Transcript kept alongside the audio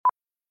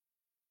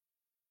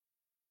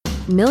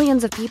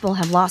Millions of people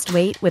have lost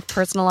weight with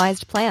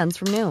personalized plans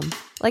from Noom.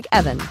 Like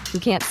Evan, who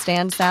can't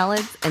stand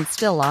salads and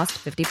still lost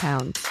 50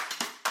 pounds.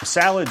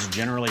 Salads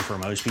generally for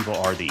most people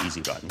are the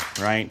easy button,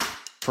 right?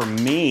 For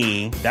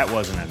me, that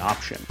wasn't an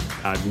option.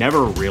 I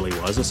never really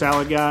was a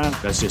salad guy.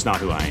 That's just not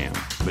who I am.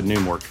 But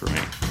Noom worked for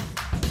me.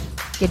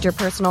 Get your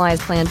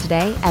personalized plan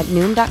today at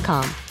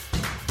Noom.com.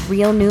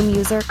 Real Noom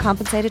user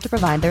compensated to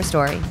provide their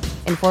story.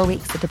 In 4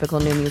 weeks, the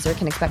typical Noom user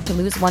can expect to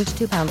lose 1 to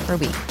 2 pounds per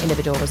week.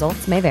 Individual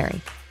results may vary.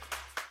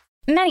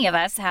 Many of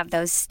us have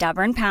those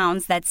stubborn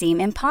pounds that seem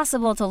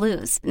impossible to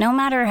lose, no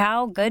matter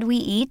how good we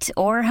eat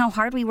or how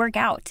hard we work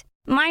out.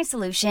 My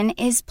solution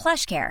is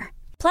PlushCare.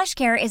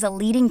 PlushCare is a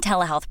leading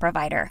telehealth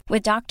provider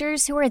with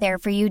doctors who are there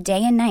for you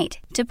day and night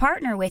to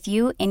partner with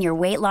you in your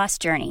weight loss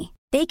journey.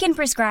 They can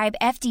prescribe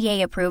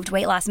FDA-approved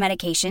weight loss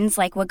medications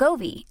like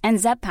Wegovy and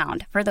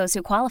Zepbound for those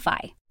who qualify.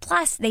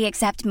 Plus, they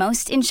accept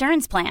most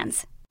insurance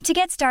plans. To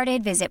get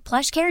started, visit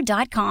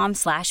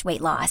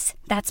plushcare.com/weightloss.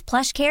 That's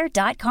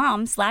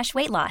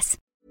plushcare.com/weightloss.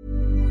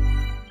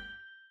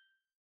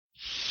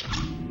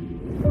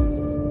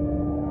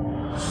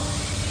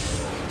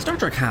 Star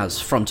Trek has,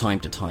 from time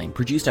to time,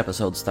 produced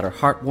episodes that are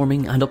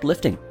heartwarming and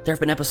uplifting. There have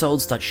been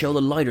episodes that show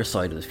the lighter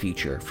side of the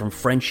future, from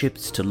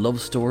friendships to love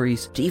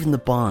stories, to even the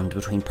bond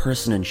between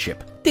person and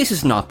ship. This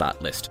is not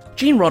that list.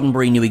 Gene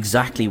Roddenberry knew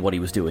exactly what he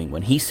was doing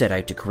when he set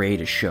out to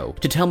create a show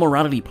to tell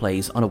morality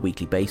plays on a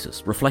weekly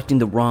basis, reflecting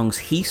the wrongs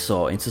he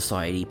saw in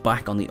society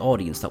back on the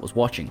audience that was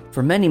watching.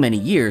 For many, many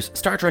years,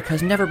 Star Trek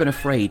has never been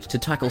afraid to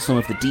tackle some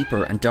of the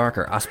deeper and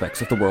darker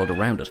aspects of the world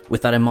around it.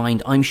 With that in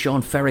mind, I'm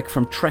Sean Ferrick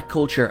from Trek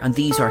Culture, and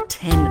these are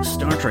 10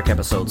 Star Trek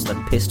episodes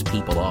that pissed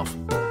people off.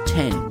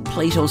 10.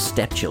 Plato's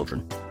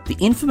Stepchildren. The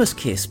infamous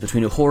kiss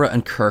between Uhura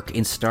and Kirk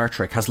in Star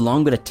Trek has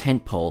long been a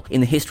tentpole in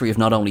the history of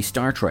not only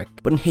Star Trek,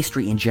 but in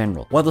history in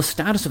general. While the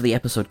status of the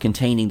episode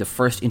containing the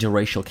first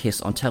interracial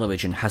kiss on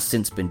television has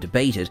since been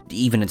debated,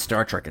 even in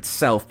Star Trek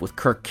itself, with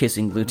Kirk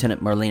kissing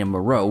Lieutenant Marlena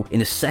Moreau in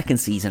the second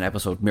season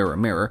episode Mirror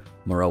Mirror,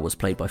 Moreau was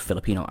played by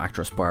Filipino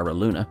actress Barbara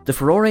Luna, the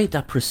furore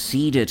that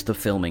preceded the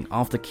filming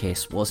of the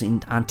kiss was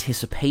in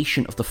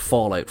anticipation of the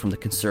fallout from the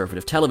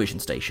conservative television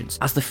stations,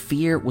 as the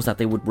fear was that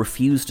they would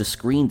refuse to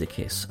screen the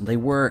kiss, and they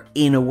were,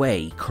 in a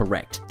way,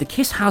 correct. The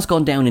kiss has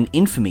gone down in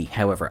infamy,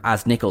 however,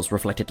 as Nichols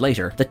reflected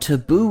later. The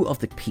taboo of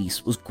the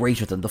piece was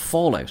greater than the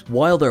fallout.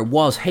 While there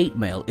was hate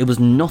mail, it was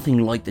nothing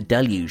like the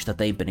deluge that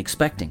they'd been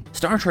expecting.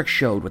 Star Trek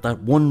showed with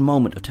that one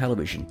moment of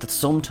television that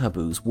some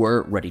taboos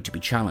were ready to be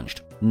challenged.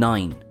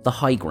 9. The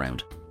High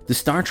Ground. The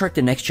Star Trek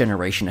The Next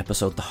Generation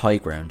episode The High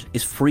Ground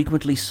is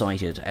frequently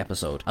cited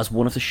episode as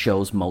one of the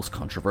show's most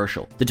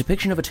controversial. The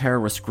depiction of a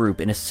terrorist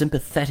group in a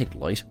sympathetic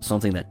light,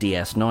 something that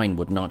DS9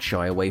 would not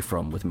shy away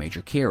from with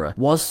Major Kira,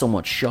 was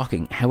somewhat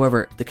shocking.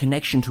 However, the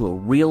connection to a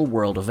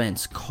real-world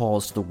events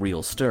caused the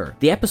real stir.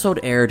 The episode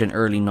aired in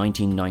early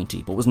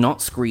 1990, but was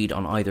not screened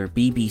on either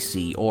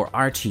BBC or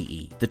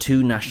RTE, the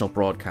two national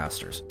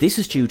broadcasters. This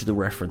is due to the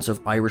reference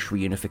of Irish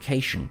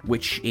reunification,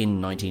 which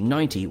in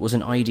 1990 was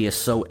an idea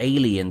so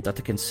alien that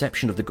the conception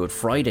of the Good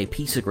Friday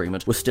peace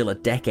agreement was still a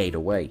decade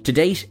away. To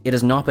date, it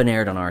has not been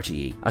aired on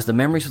RTE, as the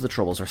memories of the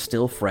Troubles are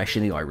still fresh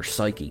in the Irish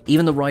psyche.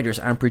 Even the writers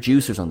and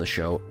producers on the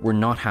show were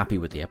not happy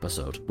with the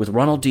episode, with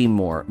Ronald D.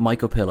 Moore,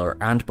 Michael Piller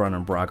and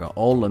Brannon Braga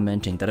all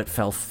lamenting that it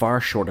fell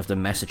far short of the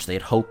message they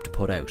had hoped to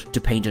put out,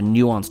 to paint a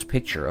nuanced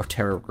picture of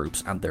terror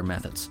groups and their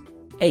methods.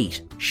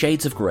 8.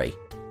 Shades of Grey.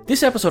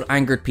 This episode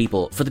angered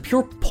people for the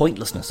pure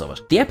pointlessness of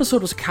it. The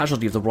episode was a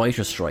casualty of the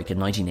writer's strike in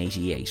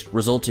 1988,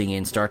 resulting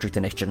in Star Trek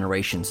The Next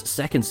Generation's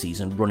second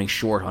season running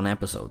short on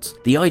episodes.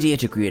 The idea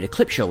to create a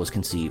clip show was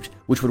conceived,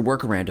 which would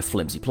work around a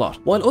flimsy plot.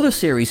 While other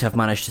series have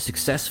managed to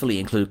successfully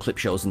include clip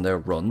shows in their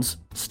runs,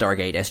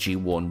 Stargate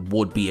SG-1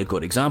 would be a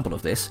good example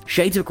of this,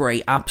 Shades of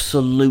Grey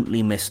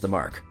absolutely missed the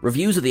mark.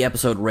 Reviews of the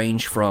episode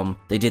range from,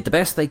 they did the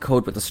best they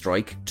could with the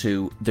strike,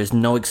 to, there's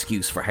no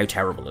excuse for how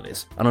terrible it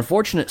is. An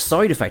unfortunate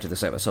side effect of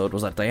this episode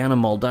was that Diana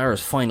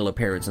Muldaur's final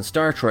appearance in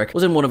Star Trek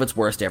was in one of its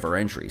worst ever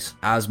entries.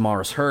 As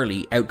Maurice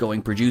Hurley,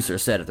 outgoing producer,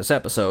 said of this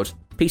episode,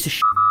 piece of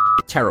shit,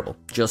 terrible,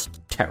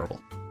 just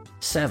terrible.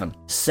 7.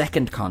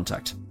 Second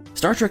Contact.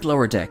 Star Trek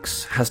Lower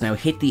Decks has now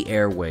hit the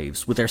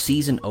airwaves with their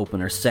season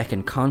opener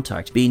Second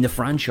Contact being the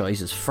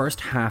franchise's first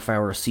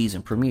half-hour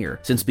season premiere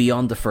since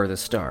Beyond the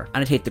Furthest Star,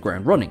 and it hit the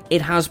ground running.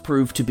 It has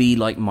proved to be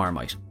like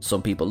Marmite.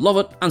 Some people love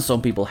it and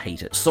some people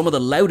hate it. Some of the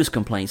loudest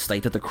complaints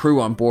state that the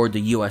crew on board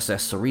the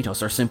USS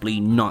Cerritos are simply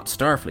not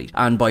Starfleet,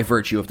 and by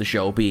virtue of the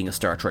show being a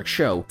Star Trek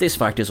show, this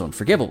fact is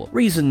unforgivable.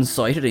 Reasons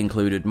cited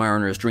included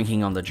mariners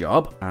drinking on the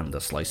job, and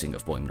the slicing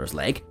of Boimler's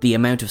leg, the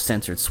amount of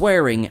censored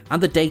swearing,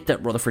 and the date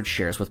that Rutherford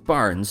shares with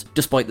Barnes,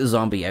 despite the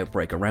zombie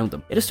outbreak around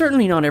them. It is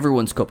certainly not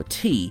everyone's cup of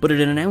tea, but it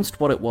announced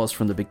what it was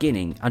from the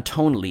beginning, and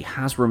tonally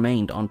has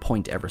remained on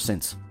point ever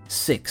since.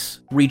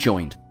 6.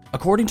 Rejoined.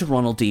 According to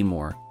Ronald D.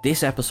 Moore,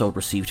 this episode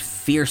received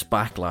fierce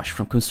backlash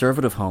from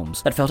conservative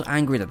homes that felt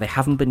angry that they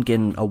haven't been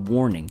given a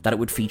warning that it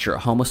would feature a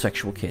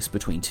homosexual kiss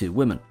between two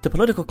women. The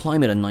political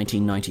climate in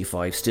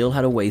 1995 still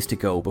had a ways to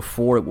go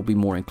before it would be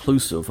more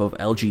inclusive of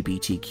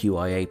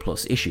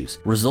LGBTQIA+ issues,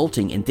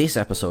 resulting in this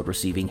episode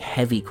receiving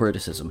heavy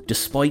criticism,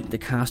 despite the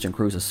cast and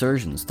crew's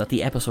assertions that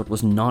the episode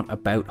was not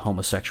about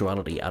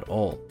homosexuality at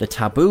all. The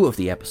taboo of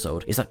the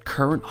episode is that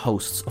current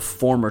hosts of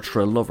former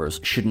Trill lovers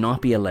should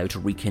not be allowed to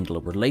rekindle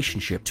a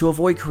relationship to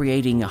avoid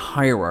creating a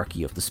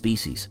hierarchy of the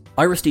species.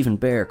 Ira Stephen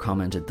Bear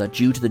commented that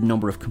due to the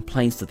number of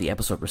complaints that the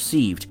episode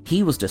received,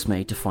 he was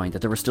dismayed to find that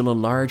there was still a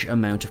large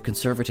amount of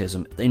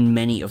conservatism in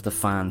many of the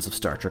fans of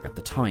Star Trek at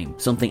the time,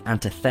 something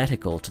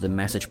antithetical to the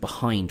message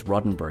behind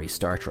Roddenberry's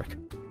Star Trek.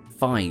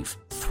 5.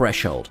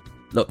 Threshold.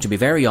 Look, to be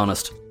very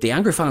honest, the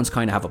angry fans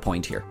kind of have a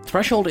point here.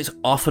 Threshold is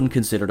often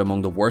considered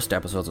among the worst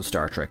episodes of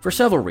Star Trek for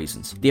several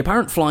reasons. The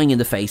apparent flying in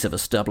the face of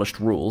established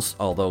rules,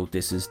 although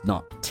this is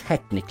not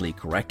technically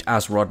correct,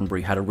 as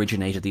Roddenberry had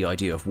originated the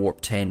idea of Warp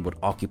 10 would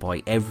occupy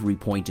every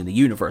point in the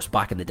universe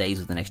back in the days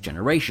of The Next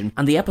Generation,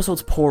 and the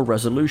episode's poor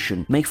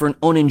resolution make for an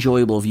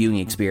unenjoyable viewing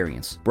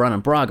experience.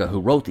 Brannon Braga,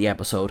 who wrote the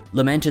episode,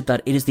 lamented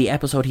that it is the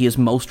episode he is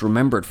most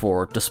remembered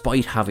for,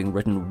 despite having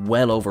written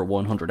well over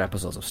 100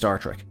 episodes of Star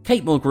Trek.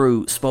 Kate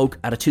Mulgrew spoke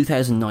at a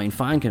 2009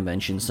 fan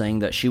convention saying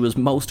that she was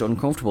most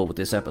uncomfortable with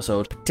this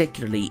episode,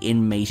 particularly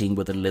in mating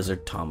with the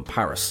lizard Tom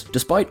Paris.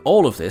 Despite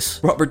all of this,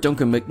 Robert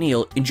Duncan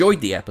McNeil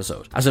enjoyed the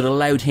episode, as it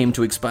allowed him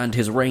to expand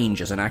his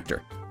range as an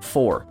actor.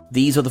 4.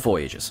 These Are the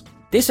Voyages.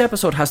 This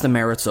episode has the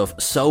merits of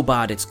so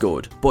bad it's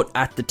good, but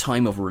at the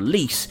time of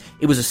release,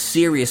 it was a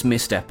serious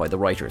misstep by the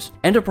writers.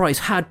 Enterprise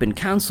had been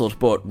cancelled,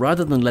 but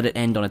rather than let it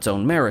end on its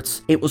own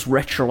merits, it was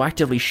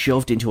retroactively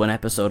shoved into an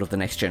episode of The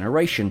Next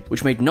Generation,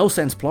 which made no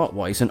sense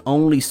plot-wise and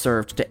only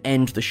served to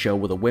end the show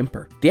with a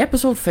whimper. The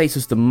episode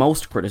faces the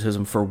most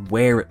criticism for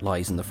where it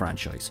lies in the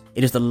franchise.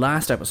 It is the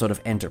last episode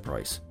of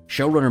Enterprise.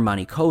 Showrunner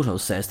Manny Coto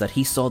says that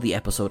he saw the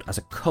episode as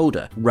a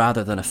coda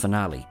rather than a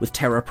finale, with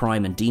Terra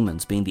Prime and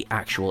Demons being the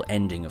actual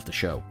ending of the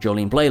show.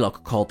 Jolene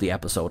Blalock called the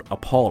episode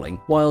appalling,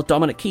 while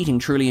Dominic Keating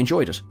truly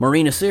enjoyed it.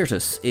 Marina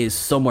Sirtis is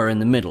somewhere in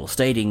the middle,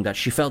 stating that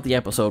she felt the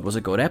episode was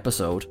a good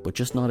episode, but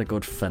just not a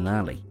good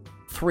finale.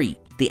 3.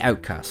 The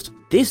Outcast.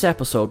 This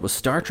episode was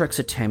Star Trek's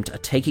attempt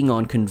at taking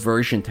on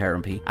conversion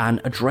therapy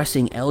and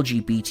addressing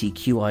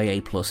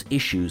LGBTQIA+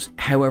 issues.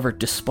 However,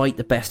 despite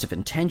the best of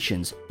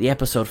intentions, the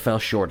episode fell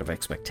short of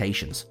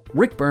expectations.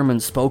 Rick Berman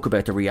spoke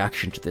about the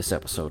reaction to this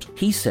episode.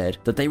 He said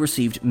that they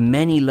received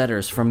many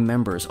letters from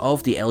members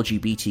of the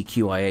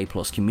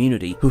LGBTQIA+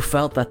 community who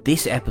felt that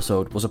this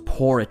episode was a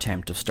poor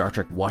attempt of Star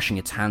Trek washing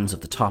its hands of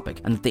the topic,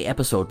 and that the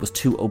episode was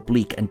too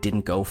oblique and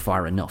didn't go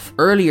far enough.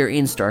 Earlier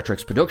in Star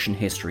Trek's production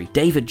history,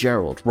 David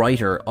Gerrold,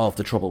 writer of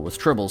The Trouble with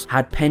Tribbles,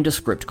 had penned a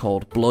script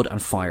called Blood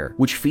and Fire,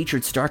 which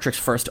featured Star Trek's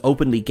first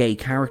openly gay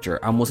character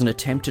and was an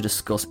attempt to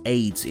discuss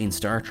AIDS in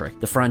Star Trek,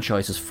 the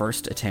franchise's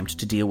first attempt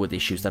to deal with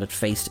issues that had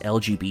faced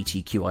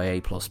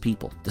LGBTQIA+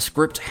 people. The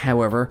script,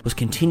 however, was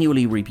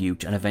continually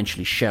rebuked and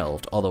eventually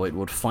shelved, although it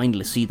would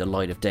finally see the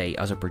light of day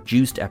as a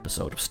produced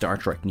episode of Star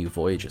Trek New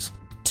Voyages.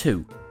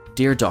 2.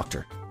 Dear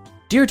Doctor.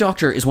 Dear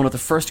Doctor is one of the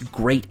first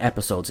great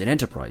episodes in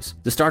Enterprise.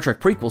 The Star Trek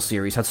prequel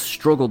series had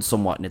struggled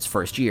somewhat in its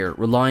first year,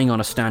 relying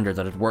on a standard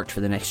that had worked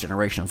for the Next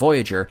Generation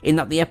Voyager, in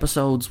that the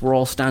episodes were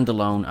all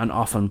standalone and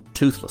often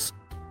toothless.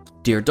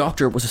 Dear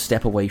Doctor was a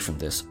step away from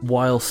this,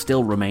 while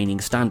still remaining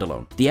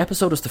standalone. The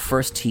episode is the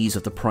first tease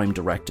of the Prime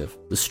Directive.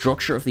 The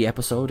structure of the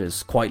episode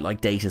is quite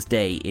like Data's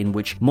Day, in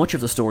which much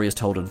of the story is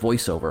told in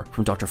voiceover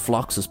from Dr.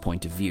 Phlox's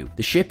point of view.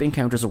 The ship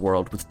encounters a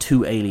world with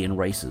 2 alien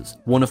races,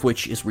 one of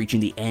which is reaching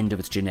the end of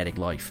its genetic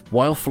life.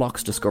 While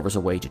Phlox discovers a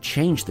way to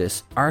change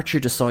this, Archer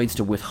decides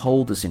to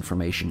withhold this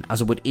information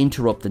as it would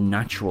interrupt the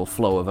natural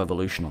flow of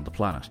evolution on the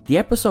planet. The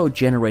episode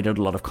generated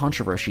a lot of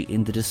controversy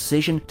in the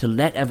decision to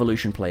let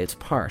evolution play its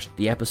part.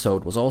 The episode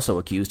was also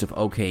accused of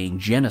okaying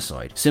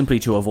genocide, simply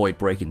to avoid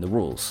breaking the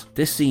rules.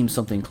 This seems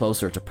something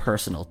closer to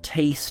personal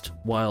taste,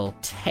 while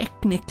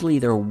technically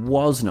there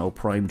was no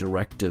Prime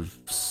Directive,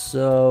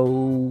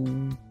 so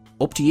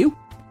up to you.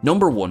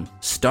 Number 1,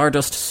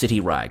 Stardust City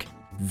Rag.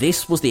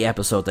 This was the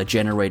episode that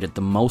generated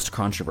the most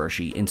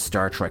controversy in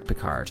Star Trek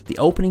Picard. The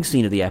opening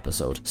scene of the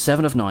episode,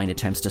 7 of 9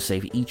 attempts to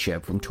save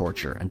Icheb from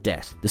torture and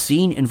death. The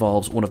scene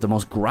involves one of the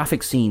most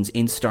graphic scenes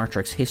in Star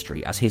Trek's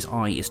history, as his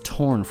eye is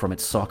torn from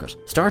its socket.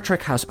 Star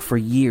Trek has for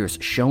years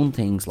shown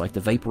things like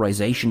the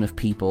vaporization of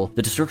people,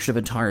 the destruction of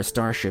entire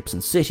starships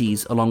and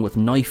cities, along with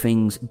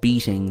knifings,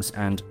 beatings,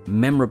 and,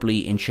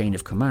 memorably in Chain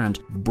of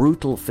Command,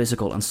 brutal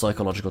physical and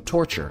psychological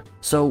torture.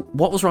 So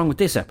what was wrong with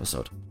this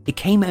episode? It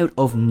came out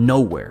of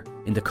nowhere.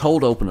 In the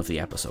cold open of the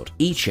episode,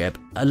 Icheb,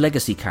 a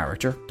legacy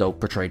character, though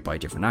portrayed by a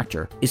different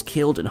actor, is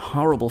killed in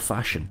horrible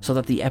fashion so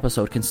that the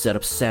episode can set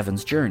up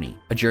Seven's journey,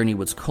 a journey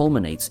which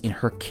culminates in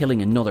her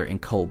killing another in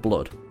cold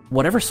blood.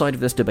 Whatever side of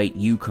this debate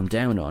you come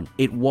down on,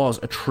 it was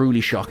a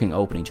truly shocking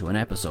opening to an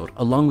episode,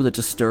 along with a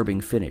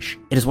disturbing finish.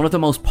 It is one of the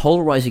most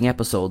polarizing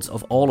episodes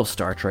of all of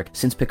Star Trek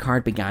since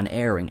Picard began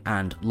airing,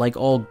 and, like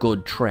all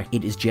good Trek,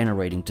 it is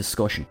generating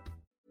discussion.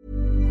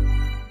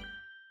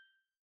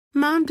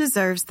 Mom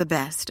deserves the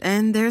best,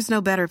 and there's no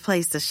better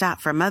place to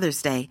shop for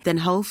Mother's Day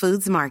than Whole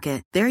Foods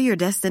Market. They're your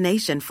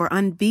destination for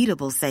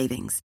unbeatable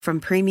savings, from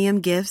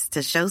premium gifts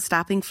to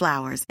show-stopping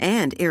flowers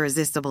and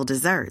irresistible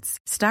desserts.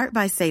 Start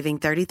by saving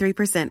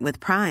 33% with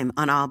Prime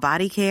on all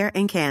body care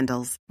and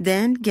candles.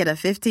 Then get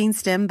a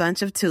 15-stem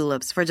bunch of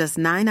tulips for just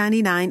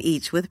 $9.99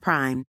 each with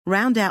Prime.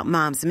 Round out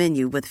Mom's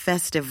menu with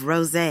festive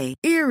rosé,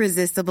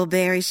 irresistible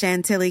berry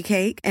chantilly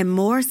cake, and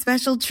more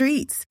special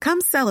treats.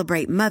 Come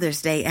celebrate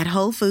Mother's Day at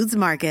Whole Foods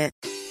Market.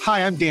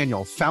 Hi, I'm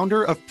Daniel,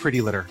 founder of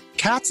Pretty Litter.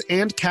 Cats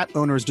and cat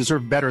owners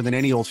deserve better than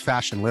any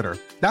old-fashioned litter.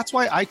 That's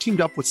why I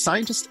teamed up with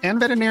scientists and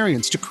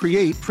veterinarians to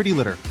create Pretty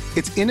Litter.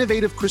 Its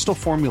innovative crystal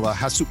formula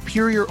has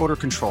superior odor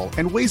control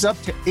and weighs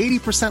up to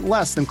 80%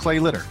 less than clay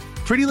litter.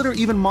 Pretty Litter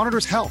even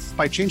monitors health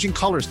by changing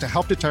colors to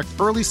help detect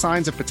early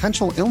signs of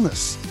potential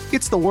illness.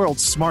 It's the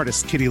world's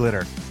smartest kitty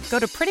litter. Go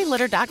to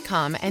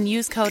prettylitter.com and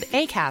use code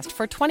ACAST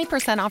for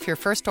 20% off your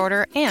first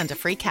order and a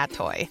free cat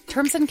toy.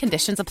 Terms and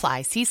conditions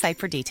apply. See site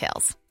for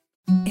details.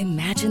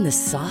 Imagine the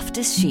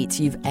softest sheets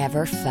you've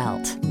ever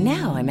felt.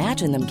 Now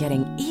imagine them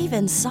getting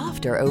even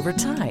softer over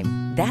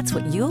time. That's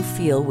what you'll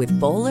feel with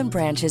Boll &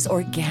 Branch's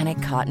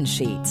organic cotton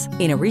sheets.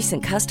 In a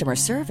recent customer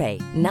survey,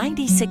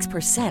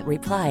 96%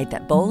 replied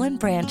that Boll &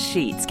 Branch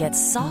sheets get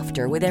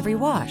softer with every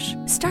wash.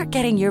 Start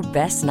getting your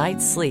best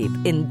night's sleep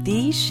in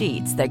these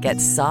sheets that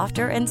get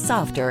softer and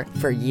softer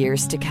for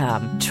years to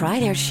come. Try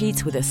their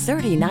sheets with a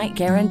 30-night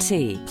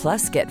guarantee.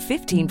 Plus, get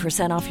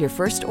 15% off your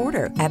first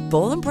order at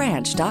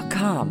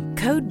bollandbranch.com.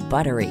 Code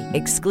BUTTERY.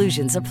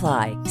 Exclusions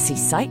apply. See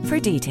site for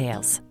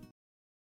details.